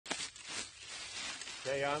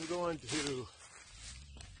Okay, I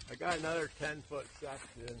got another 10-foot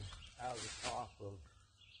section out of the top of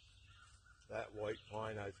that white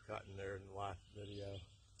pine I was cutting there in the last video.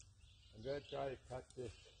 I'm going to try to cut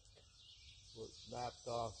this, what snapped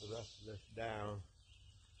off the rest of this down.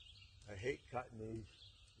 I hate cutting these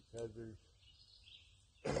because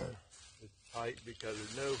it's tight because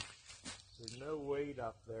there's no weight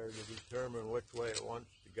up there to determine which way it wants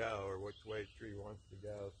to go or which way the tree wants to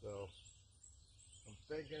go. So I'm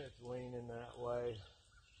thinking it's leaning that way,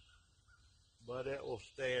 but it will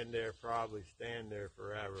probably stand there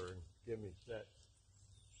forever and give me sits.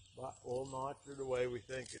 But we'll notch it the way we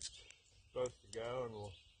think it's supposed to go, and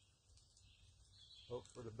we'll hope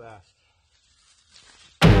for the best.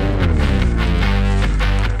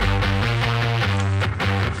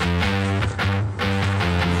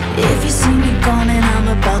 If you see me coming, I'm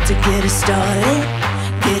about to get it started.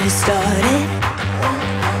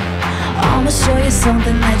 I'ma show you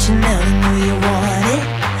something that you never knew you wanted.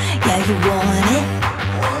 Yeah, you want it.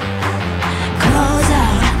 Claws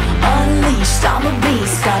out, unleashed, I'm a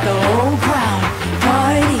beast. Got the whole crowd,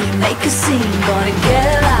 party, make a scene. Gonna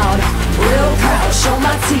get loud, real proud, show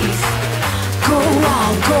my teeth. Go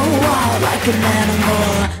wild like an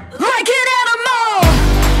animal. Like an animal!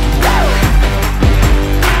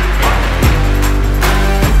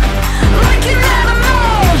 Like an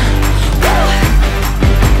animal!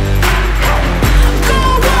 Go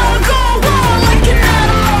wild like an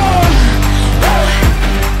animal!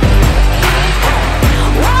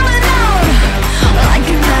 Wildin' out like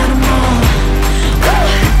an animal!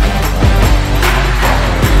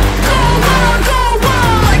 Go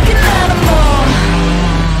wild like an animal!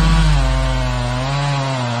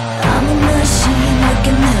 I'm a machine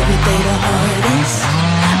working every day the hardest.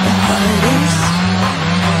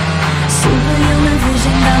 Superhuman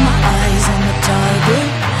vision, got my eyes on the target.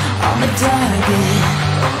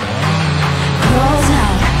 Claws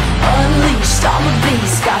out, unleashed, I'm a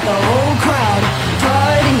beast. Got the whole crowd,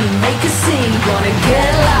 party, make a scene. Gonna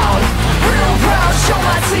get loud, real proud, show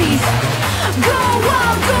my teeth. Go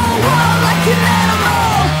wild like an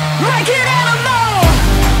animal. Like an animal.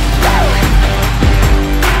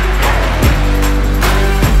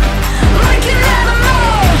 Like an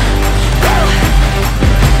animal.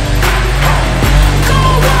 Go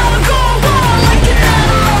wild like an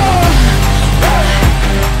animal.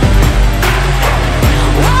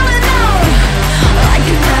 Wildin' out like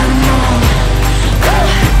an animal. Go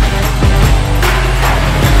wild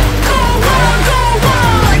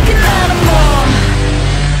like an animal.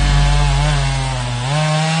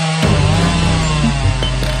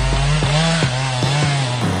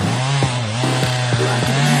 Like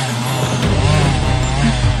an animal.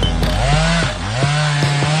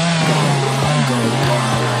 Go wild. Like an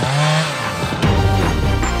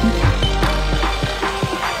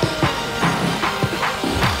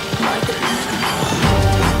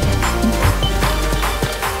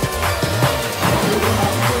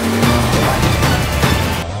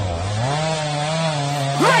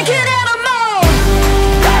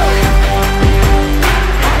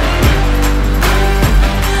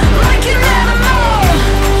Like an animal. Like an animal.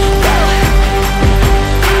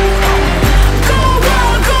 Go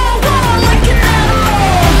wild like an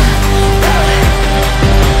animal.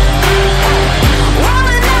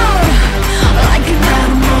 Wildin' out like an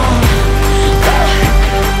animal.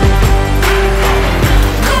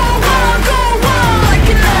 Go wild like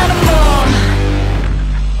an animal.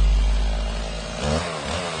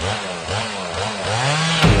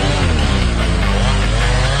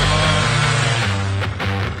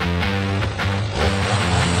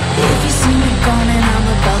 If you see me coming, I'm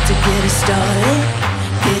about to get it started.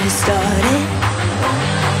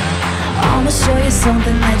 I'ma show you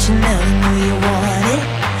something that you never knew you wanted.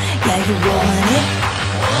 Yeah, you want it.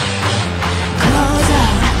 Claws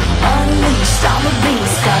out, unleashed, I'm a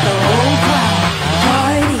beast. Got the whole crowd,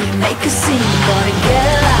 party, make a scene. Gonna get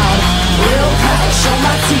loud, real proud, show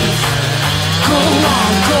my teeth. Go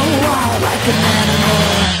wild like an animal.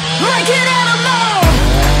 Like an animal.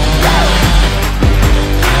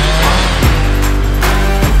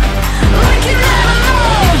 Like an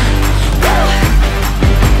animal.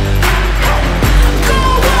 Go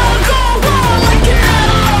wild like an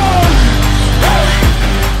animal.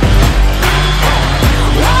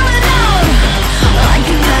 Wildin' out like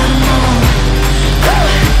an animal. Go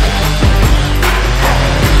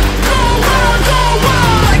wild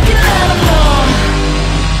like an animal.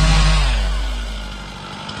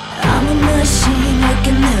 I'm a machine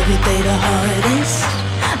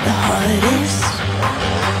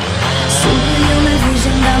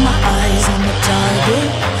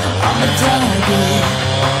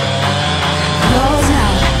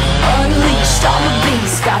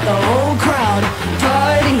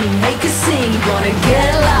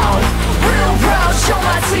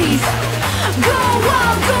teeth. Go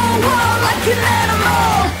wild like an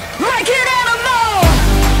animal, like an animal.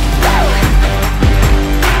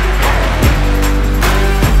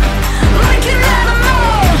 Like an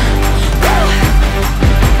animal.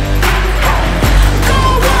 Go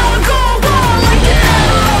wild like an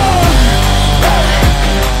animal.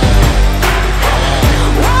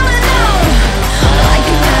 Wanna know, like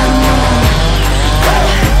an animal.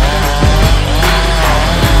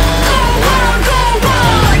 Go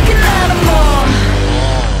wild like an animal. Go wild like an animal.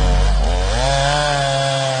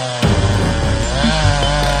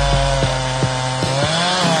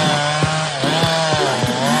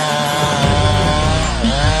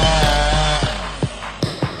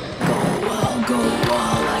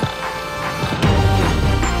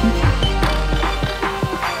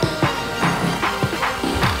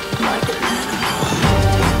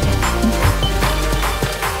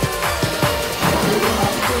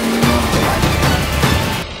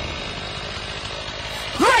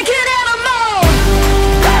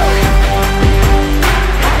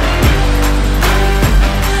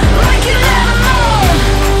 Like an animal. Like an animal.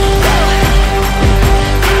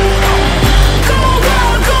 Go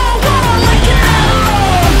wild like an animal.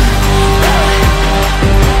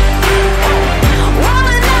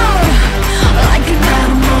 Wanna know, like an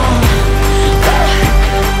animal.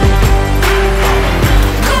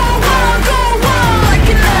 Go wild like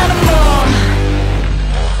an animal.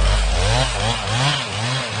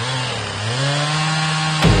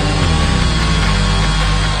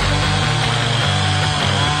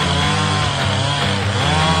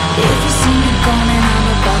 If you see me coming, I'm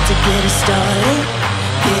about to get it started.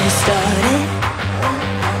 Get it started.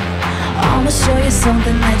 I'ma show you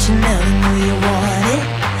something that you never knew you wanted.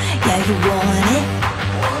 Yeah, you want it.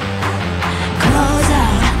 Claws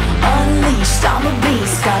out, unleashed, I'm a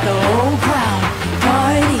beast. Got the whole crowd.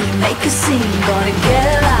 Party, make a scene, gonna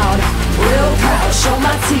get loud. Real proud, show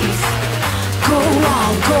my teeth. Go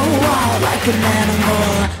wild like an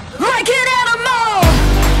animal. Like an animal.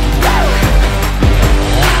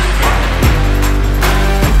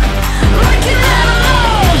 Like an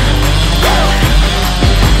animal.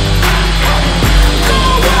 Go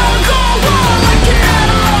wild like an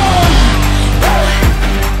animal.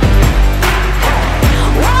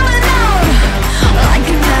 Wanna know, like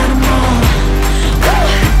an animal.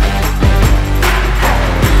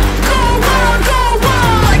 Go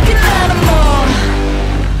wild like an animal.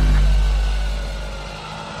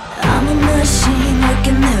 I'm a machine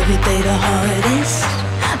working every day the hardest,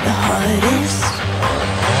 the hardest.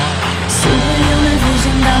 Superhuman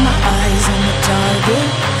vision, got my eyes on the target,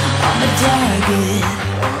 on the target.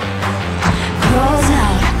 Crawls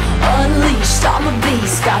out, unleashed, I'm a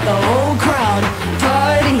beast. Got the whole crowd.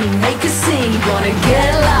 Party, make a scene, gonna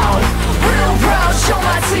get loud. Real proud, show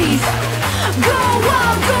my teeth. Go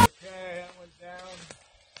wild, go. Okay, that went down.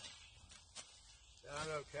 Down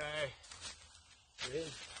okay. It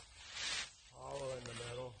is hollow in the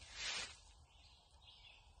middle.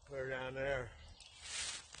 Clear down there.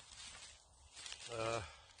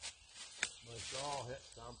 My saw hit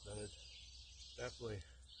something. It's definitely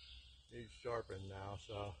needs sharpened now,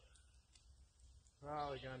 so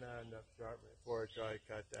probably gonna end up sharpening before I try to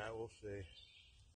cut that. We'll see.